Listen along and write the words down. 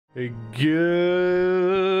Good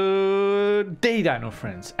day, Dino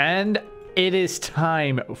friends, and it is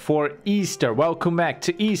time for Easter. Welcome back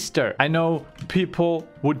to Easter. I know people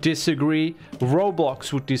would disagree.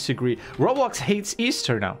 Roblox would disagree. Roblox hates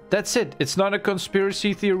Easter now. That's it. It's not a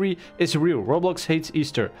conspiracy theory. It's real. Roblox hates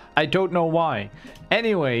Easter. I don't know why.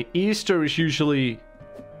 Anyway, Easter is usually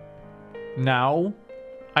now.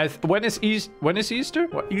 When is Easter?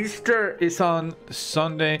 Well, Easter is on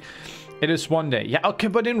Sunday. It is one day. Yeah, okay,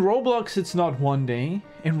 but in Roblox, it's not one day.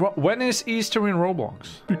 When is Easter in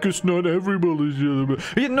Roblox? Because not everybody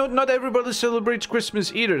celebrates. Yeah, not everybody celebrates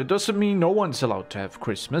Christmas either. That doesn't mean no one's allowed to have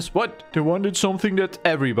Christmas. What? They wanted something that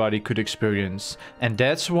everybody could experience. And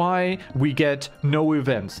that's why we get no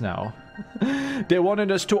events now. They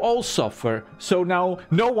wanted us to all suffer, so now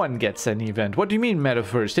no one gets any event. What do you mean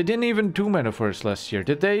metaverse? They didn't even do metaverse last year,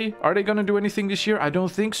 did they? Are they gonna do anything this year? I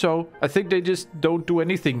don't think so. I think they just don't do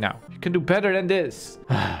anything now. You can do better than this.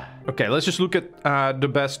 Okay, let's just look at the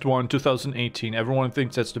best one, 2018. Everyone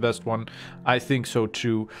thinks that's the best one. I think so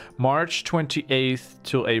too. March 28th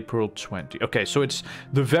till April 20. Okay, so it's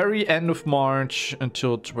the very end of March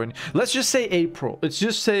until 20. Let's just say April. Let's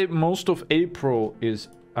just say most of April is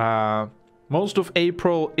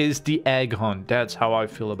the egg hunt. That's how I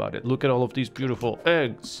feel about it. Look at all of these beautiful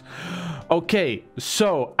eggs. Okay,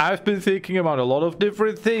 so I've been thinking about a lot of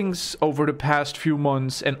different things over the past few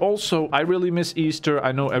months, and also I really miss Easter.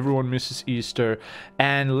 I know everyone misses Easter,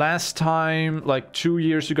 and last time, like 2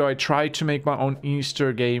 years ago, I tried to make my own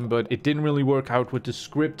Easter game, but it didn't really work out with the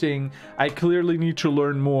scripting. I clearly need to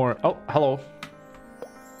learn more. Oh, hello.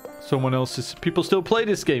 Someone else's people still play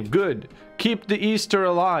this game. Good. Keep the Easter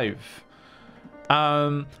alive.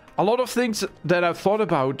 A lot of things that I've thought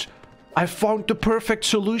about, I found the perfect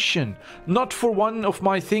solution. Not for one of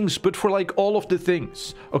my things, but for like all of the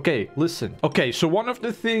things. Okay, listen. Okay, so one of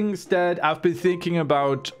the things that I've been thinking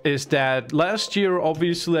about is that last year,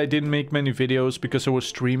 obviously, I didn't make many videos because I was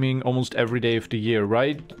streaming almost every day of the year,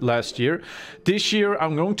 right? Last year. This year,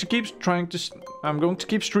 I'm going to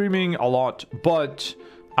keep streaming a lot, but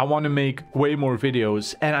I want to make way more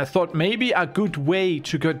videos, and I thought maybe a good way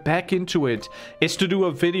to get back into it is to do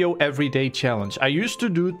a video everyday challenge. I used to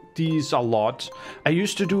do these a lot. I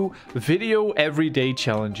used to do video everyday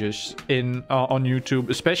challenges on YouTube,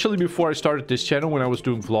 especially before I started this channel. When I was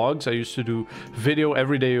doing vlogs, I used to do video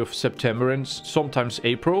every day of September and sometimes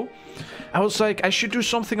April. I was like, I should do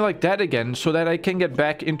something like that again so that I can get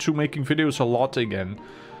back into making videos a lot again,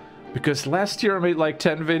 because last year I made like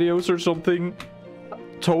 10 videos or something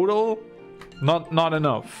total. Not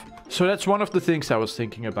enough. So that's one of the things I was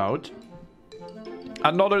thinking about.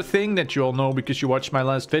 Another thing that you all know because you watched my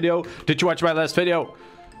last video. Did you watch my last video?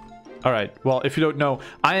 Alright, well, if you don't know,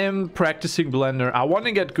 I am practicing Blender. I want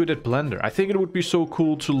to get good at Blender. I think it would be so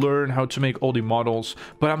cool to learn how to make all the models,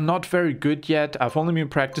 but I'm not very good yet. I've only been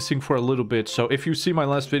practicing for a little bit, so if you see my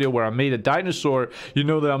last video where I made a dinosaur, you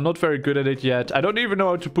know that I'm not very good at it yet. I don't even know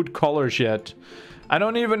how to put colors yet. I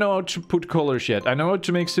know how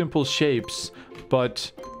to make simple shapes,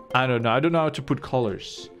 but I don't know. I don't know how to put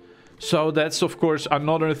colors. So that's, of course,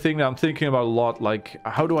 another thing that I'm thinking about a lot. Like,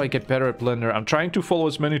 how do I get better at Blender? I'm trying to follow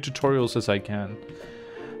as many tutorials as I can.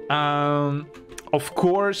 Of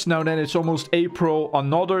course, now that it's almost April,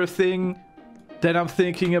 another thing that I'm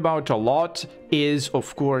thinking about a lot is,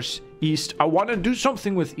 of course, Easter. I want to do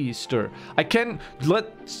something with Easter.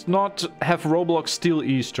 Let's not have Roblox steal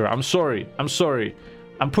Easter. I'm sorry.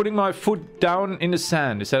 I'm putting my foot down in the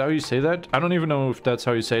sand. Is that how you say that? I don't even know if that's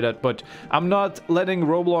how you say that, but I'm not letting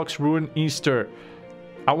Roblox ruin Easter.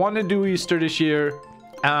 I want to do Easter this year.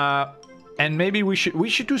 And maybe we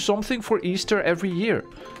should do something for Easter every year.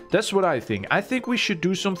 That's what I think. I think we should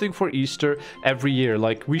do something for Easter every year.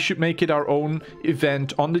 Like, we should make it our own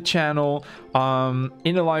event on the channel,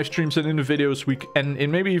 in the live streams and in the videos.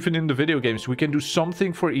 And maybe even in the video games, we can do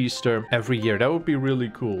something for Easter every year. That would be really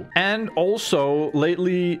cool. And also,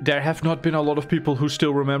 lately, there have not been a lot of people who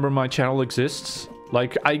still remember my channel exists.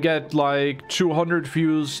 Like, I get like 200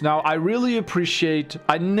 views. Now, I really appreciate...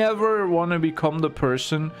 I never want to become the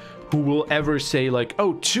person who will ever say like,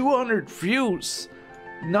 oh, 200 views.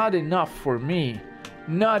 Not enough for me.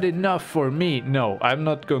 Not enough for me. No, I'm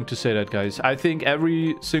not going to say that, guys. I think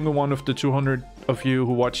every single one of the 200 of you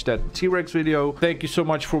who watched that T-Rex video, thank you so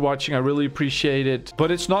much for watching. I really appreciate it.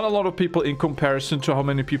 But it's not a lot of people in comparison to how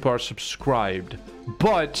many people are subscribed.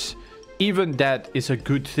 But even that is a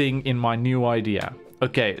good thing in my new idea.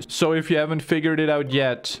 Okay, so if you haven't figured it out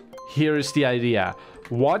yet, here is the idea.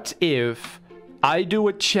 What if I do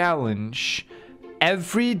a challenge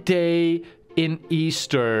every day in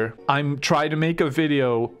Easter? I'm trying to make a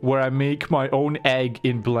video where I make my own egg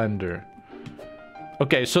in Blender.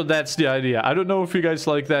 Okay, so that's the idea. I don't know if you guys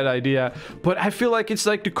like that idea, but I feel like it's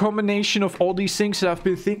like the combination of all these things that I've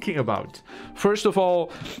been thinking about. First of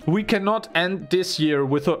all, we cannot end this year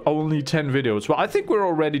with only 10 videos. Well, I think we're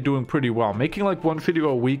already doing pretty well, making like 1 video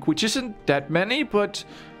a week, which isn't that many, but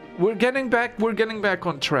we're getting back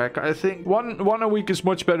on track. I think one a week is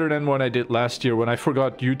much better than what I did last year when I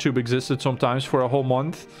forgot YouTube existed sometimes for a whole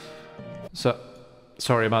month. So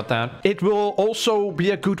sorry about that. It will also be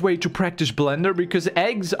a good way to practice Blender because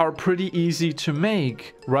eggs are pretty easy to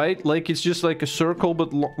make, right? Like it's just like a circle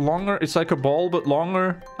but longer. It's like a ball but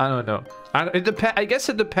longer. I don't know. I guess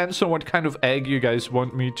it depends on what kind of egg you guys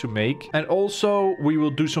want me to make. And also we will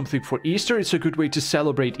do something for Easter. It's a good way to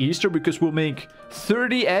celebrate Easter because we'll make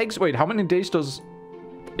 30 eggs. Wait, how many days does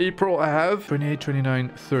April I have? 28, 29,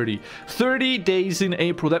 30. 30 days in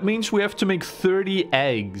April. That means we have to make 30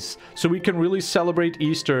 eggs. So we can really celebrate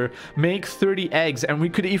Easter, make 30 eggs, and we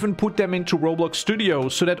could even put them into Roblox Studio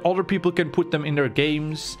so that other people can put them in their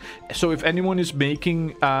games. So if anyone is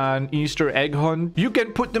making an Easter egg hunt, you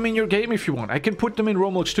can put them in your game if you want. I can put them in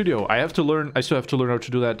Roblox Studio. I still have to learn how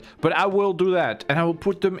to do that. But I will do that. And I will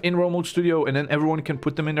put them in Roblox Studio and then everyone can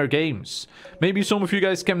put them in their games. Maybe some of you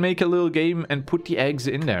guys can make a little game and put the eggs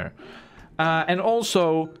in there. And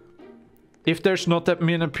also, if there's not that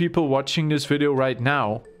many people watching this video right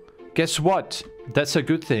now, guess what? That's a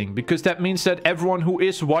good thing, because that means that everyone who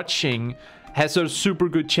is watching has a super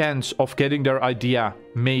good chance of getting their idea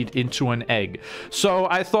made into an egg. So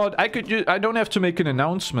I thought I don't have to make an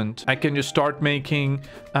announcement. I can just start making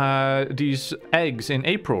these eggs in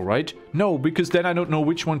April, right? No, because then I don't know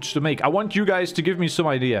which ones to make. I want you guys to give me some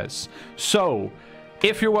ideas. So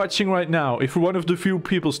if you're watching right now, if you're one of the few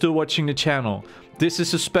people still watching the channel, this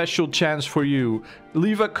is a special chance for you.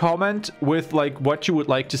 Leave a comment with like what you would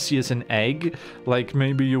like to see as an egg. Like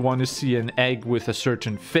maybe you want to see an egg with a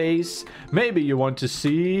certain face. Maybe you want to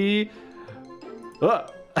see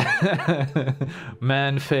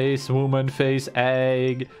man face, woman face,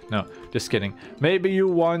 egg. No, just kidding. Maybe you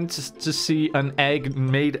want to see an egg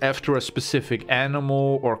made after a specific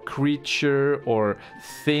animal or creature or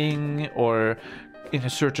thing or in a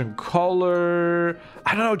certain color.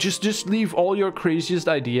 I don't know, just leave all your craziest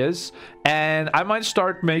ideas and I might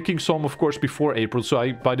start making some, of course, before April,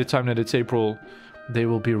 so by the time that it's April they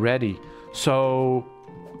will be ready. So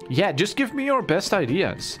yeah, just give me your best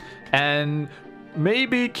ideas and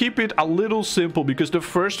maybe keep it a little simple, because the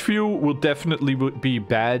first few will definitely be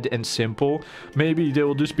bad and simple. Maybe they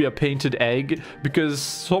will just be a painted egg, because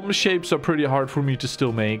some shapes are pretty hard for me to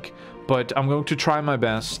still make, but I'm going to try my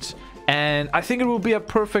best. And I think it will be a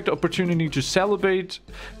perfect opportunity to celebrate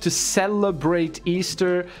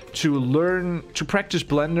Easter, to learn, to practice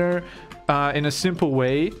Blender in a simple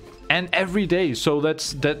way, and every day. So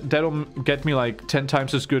that'll get me like 10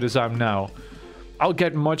 times as good as I'm now. I'll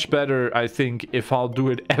get much better, I think, if I'll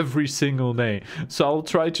do it every single day. So I'll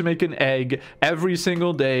try to make an egg every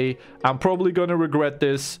single day. I'm probably gonna regret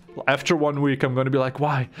this. After 1 week, I'm gonna be like,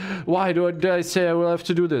 why? Why did I say I will have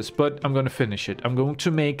to do this? But I'm gonna finish it. I'm going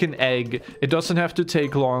to make an egg. It doesn't have to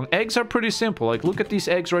take long. Eggs are pretty simple. Like, look at these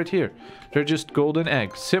eggs right here. They're just golden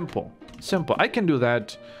eggs. Simple. Simple. I can do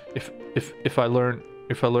that if I learn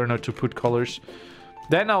how to put colors.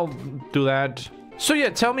 Then I'll do that. So yeah,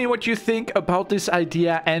 tell me what you think about this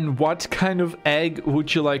idea and what kind of egg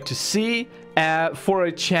would you like to see for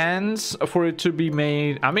a chance for it to be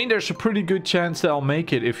made. I mean, there's a pretty good chance that I'll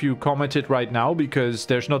make it if you comment it right now, because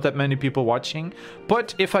there's not that many people watching.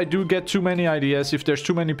 But if I do get too many ideas, if there's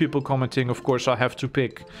too many people commenting, of course I have to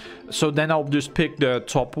pick. So then I'll just pick the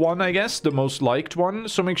top one, I guess, the most liked one.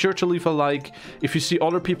 So make sure to leave a like if you see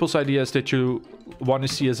other people's ideas that you want to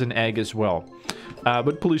see as an egg as well.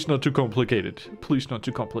 But please not too complicated. Please not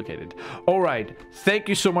too complicated. All right. Thank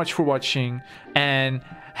you so much for watching. And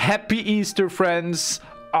happy Easter, friends.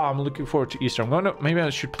 Oh, I'm looking forward to Easter. Maybe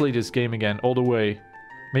I should play this game again all the way.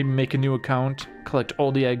 Maybe make a new account. Collect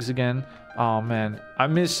all the eggs again. Oh, man. I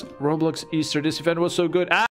miss Roblox Easter. This event was so good.